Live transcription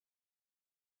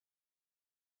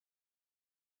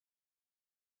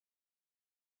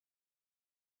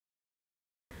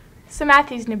So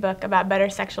Matthew's new book about better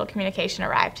sexual communication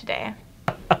arrived today,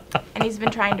 and he's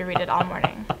been trying to read it all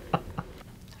morning.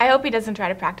 I hope he doesn't try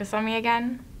to practice on me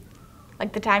again,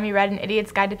 like the time he read An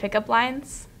Idiot's Guide to Pickup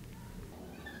Lines.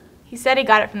 He said he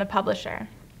got it from the publisher,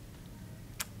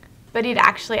 but he'd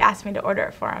actually asked me to order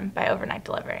it for him by overnight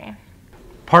delivery.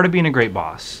 Part of being a great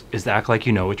boss is to act like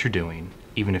you know what you're doing,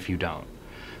 even if you don't.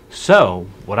 So,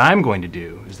 what I'm going to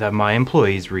do is have my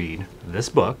employees read this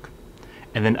book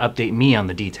and then update me on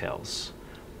the details.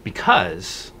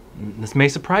 Because, this may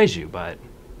surprise you, but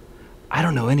I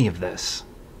don't know any of this.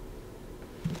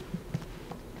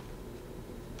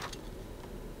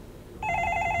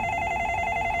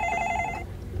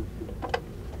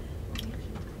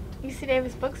 UC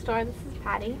Davis Bookstore, this is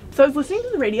Patty. So I was listening to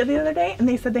the radio the other day, and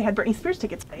they said they had Britney Spears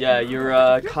tickets. Yeah,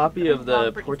 your copy of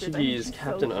the Portuguese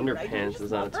Captain Underpants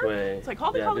is on its way. So I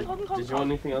called Did you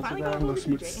want anything else with that?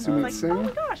 Oh my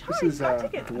gosh, this is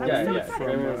tickets. Yeah,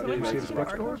 from UC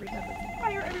Bookstore.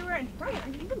 Hi, you're everywhere. And Brian, are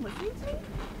you even listening to me?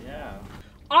 Yeah.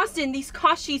 Austin, these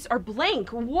cost sheets are blank.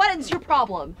 What is your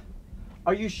problem?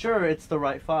 Are you sure it's the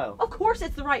right file? Of course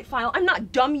it's the right file. I'm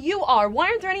not dumb, you are. Why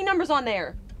aren't there any numbers on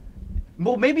there?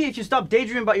 Well, maybe if you stop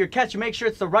daydreaming about your catch, you make sure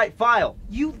it's the right file.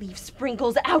 You leave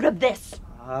Sprinkles out of this.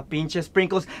 Ah, pinche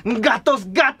Sprinkles. Gatos,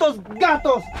 gatos,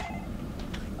 gatos!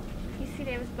 UC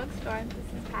Davis Bookstore,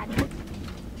 this is Patty.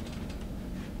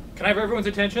 Can I have everyone's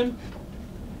attention?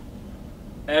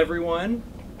 Everyone.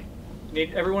 You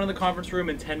need everyone in the conference room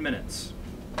in 10 minutes.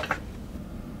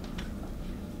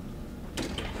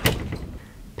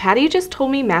 Patty just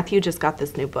told me Matthew just got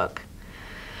this new book.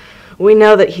 We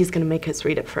know that he's going to make us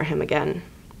read it for him again.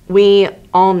 We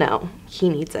all know he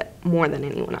needs it more than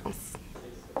anyone else.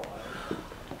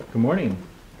 Good morning.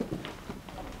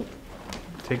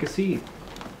 Take a seat.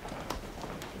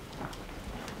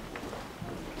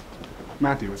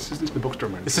 Matthew, assistant to the bookstore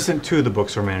manager. Assistant to the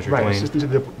bookstore manager, Right, Dwayne. assistant to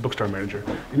the bookstore manager.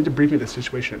 You need to brief me the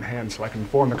situation at hand so I can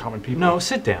inform the common people. No,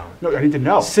 sit down. No, I need to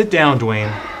know. Sit down,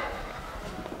 Dwayne.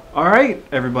 All right,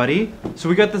 everybody. So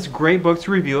we got this great book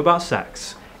to review about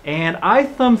sex. And I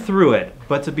thumbed through it,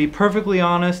 but to be perfectly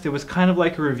honest, it was kind of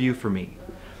like a review for me.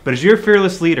 But as your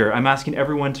fearless leader, I'm asking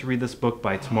everyone to read this book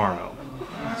by tomorrow.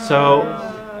 So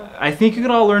I think you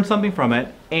could all learn something from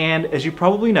it. And as you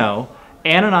probably know,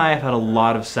 Anne and I have had a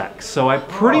lot of sex. So I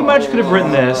pretty much could have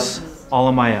written this all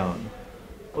on my own.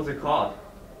 What's it called?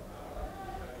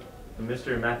 The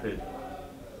Mystery Method.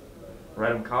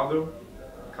 Radam Kaldu?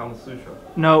 Kama Sutra.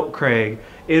 No, Craig.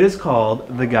 It is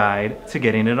called The Guide to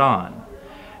Getting It On.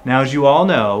 Now, as you all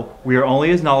know, we are only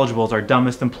as knowledgeable as our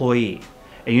dumbest employee.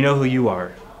 And you know who you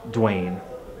are, Dwayne.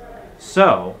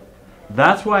 So,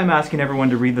 that's why I'm asking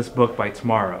everyone to read this book by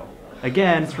tomorrow.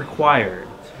 Again, it's required.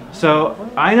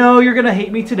 So, I know you're going to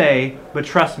hate me today, but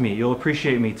trust me, you'll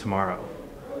appreciate me tomorrow.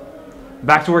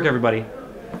 Back to work, everybody.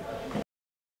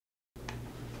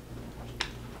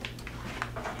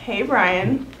 Hey,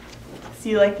 Brian. So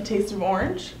you like the taste of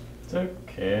orange? It's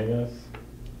okay, I guess.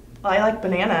 Well, I like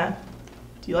banana.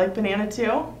 Do you like banana too?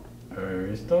 Are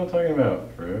we still talking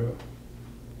about fruit?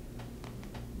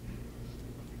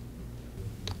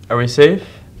 Are we safe?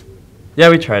 Yeah,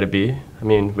 we try to be. I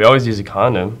mean, we always use a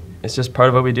condom. It's just part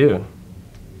of what we do.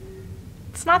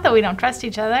 It's not that we don't trust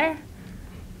each other.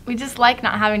 We just like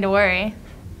not having to worry.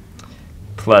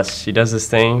 Plus, she does this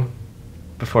thing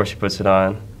before she puts it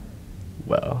on.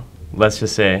 Well, let's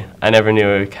just say I never knew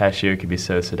a cashier could be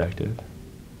so seductive.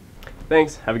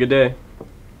 Thanks. Have a good day.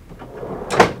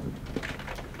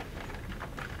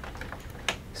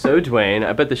 So, Dwayne,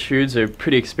 I bet the Shrewds are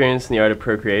pretty experienced in the art of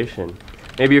procreation.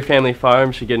 Maybe your family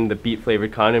farm should get into the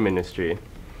beet-flavored condom industry.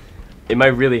 It might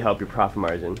really help your profit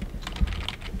margin.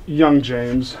 Young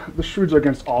James, the Shrewds are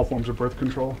against all forms of birth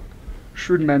control.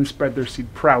 Shrewd men spread their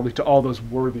seed proudly to all those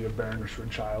worthy of bearing a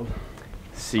shrewd child.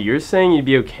 So you're saying you'd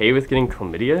be okay with getting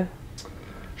chlamydia?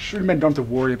 Shrewd men don't have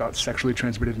to worry about sexually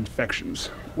transmitted infections.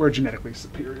 We're genetically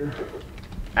superior.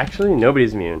 Actually,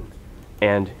 nobody's immune.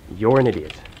 And you're an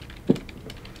idiot.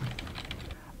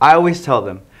 I always tell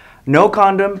them, no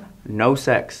condom, no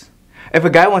sex. If a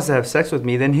guy wants to have sex with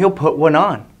me, then he'll put one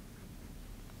on.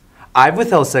 I've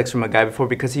withheld sex from a guy before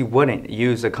because he wouldn't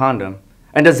use a condom.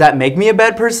 And does that make me a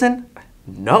bad person?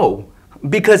 No,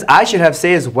 because I should have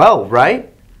say as well,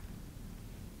 right?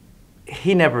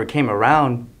 He never came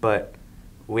around, but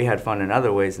we had fun in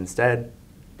other ways instead.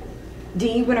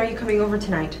 Dee, when are you coming over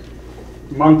tonight?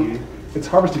 Monkey, it's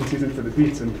harvesting season for the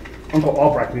beets, and Uncle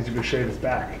Albrecht needs you to shave his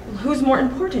back. Who's more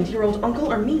important, your old uncle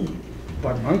or me?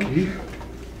 But Monkey...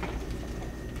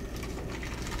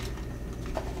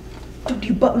 Don't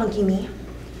you butt monkey me.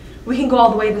 We can go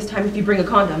all the way this time if you bring a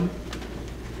condom.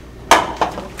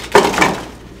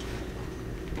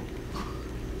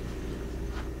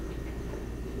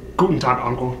 Guten Tag,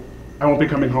 Uncle. I won't be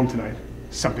coming home tonight.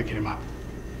 Something came up.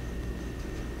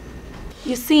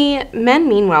 You see, men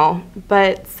mean well,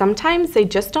 but sometimes they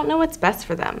just don't know what's best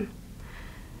for them.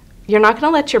 You're not going to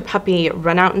let your puppy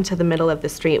run out into the middle of the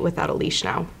street without a leash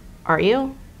now, are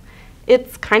you?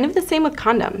 It's kind of the same with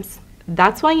condoms.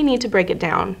 That's why you need to break it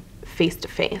down, face to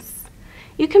face.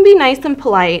 You can be nice and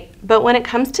polite, but when it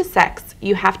comes to sex,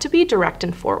 you have to be direct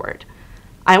and forward.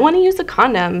 I want to use a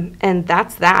condom, and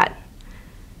that's that.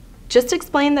 Just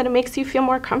explain that it makes you feel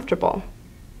more comfortable.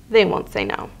 They won't say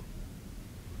no.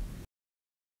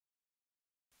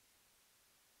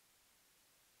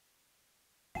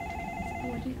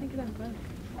 What do you think of that book?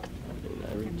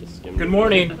 Good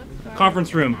morning.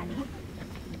 Conference room.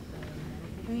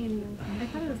 I mean, I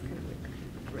thought it was kind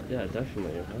of weird. Yeah,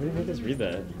 definitely. Why would you make us read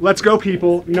that? Let's go,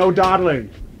 people. No dawdling.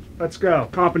 Let's go.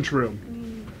 Conference room.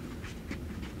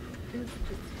 It was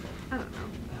just, I don't know.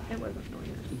 It wasn't really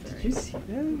necessary. Did you see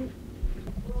that?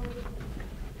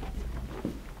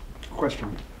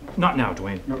 Question. Not now,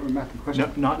 Dwayne. No, Matthew,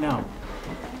 question. No, not now.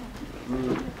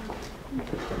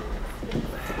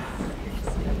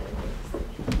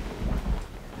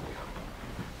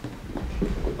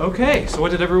 Okay, so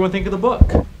what did everyone think of the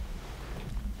book?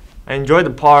 I enjoyed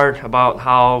the part about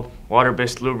how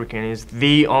water-based lubricant is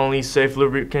the only safe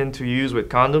lubricant to use with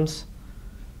condoms.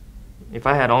 If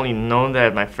I had only known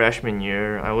that my freshman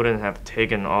year, I wouldn't have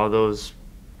taken all those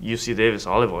UC Davis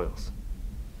olive oils.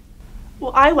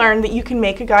 Well, I learned that you can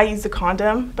make a guy use a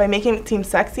condom by making it seem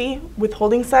sexy,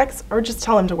 withholding sex, or just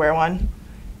tell him to wear one.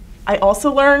 I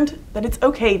also learned that it's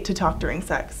okay to talk during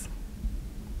sex.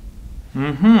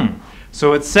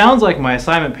 So it sounds like my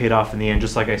assignment paid off in the end,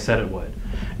 just like I said it would.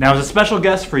 Now, as a special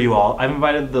guest for you all, I've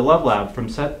invited the Love Lab from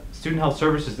Student Health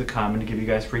Services to come and to give you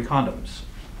guys free condoms.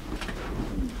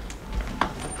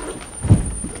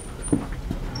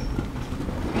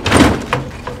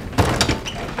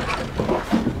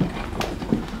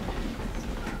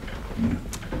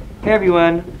 Hey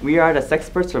everyone, we are the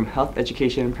Sexperts from Health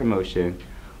Education and Promotion.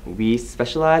 We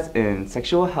specialize in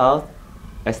sexual health,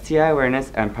 STI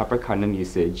awareness, and proper condom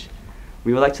usage.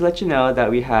 We would like to let you know that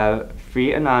we have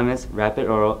free anonymous rapid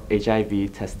oral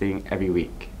HIV testing every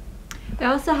week. We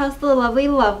also house the lovely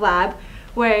Love Lab,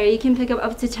 where you can pick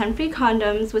up to 10 free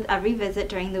condoms with every visit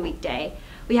during the weekday.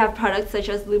 We have products such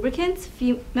as lubricants,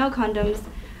 female condoms,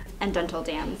 and dental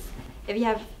dams. If you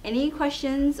have any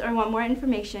questions or want more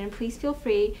information, please feel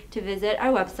free to visit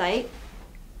our website.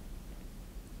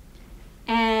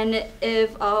 And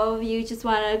if all of you just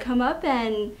want to come up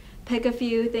and pick a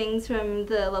few things from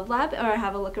the Love Lab or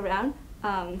have a look around,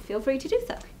 feel free to do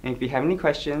so. And if you have any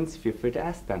questions, feel free to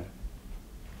ask them.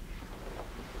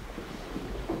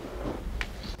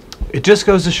 It just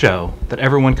goes to show that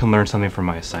everyone can learn something from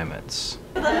my assignments.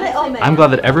 I'm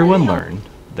glad that everyone learned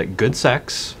that good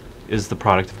sex is the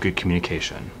product of good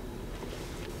communication.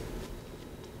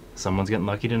 Someone's getting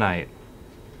lucky tonight.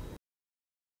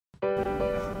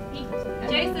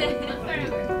 Jason,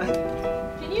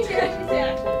 can you hear what she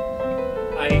said?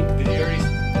 Did you already?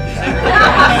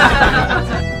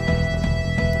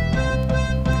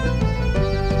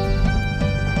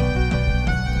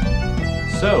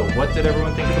 So, what did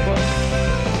everyone think of the book?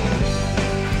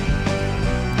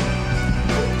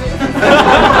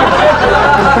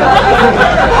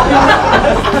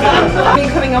 Are you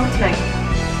coming over tonight?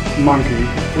 Monkey.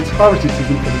 It's harvesting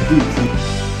season for the beets.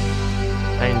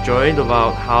 I enjoyed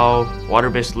about how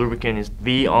water-based lubricant is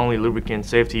the only lubricant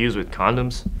safe to use with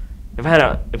condoms. If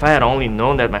I had only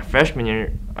known that my freshman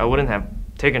year, I wouldn't have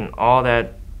taken all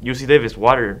that UC Davis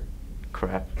water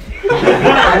crap.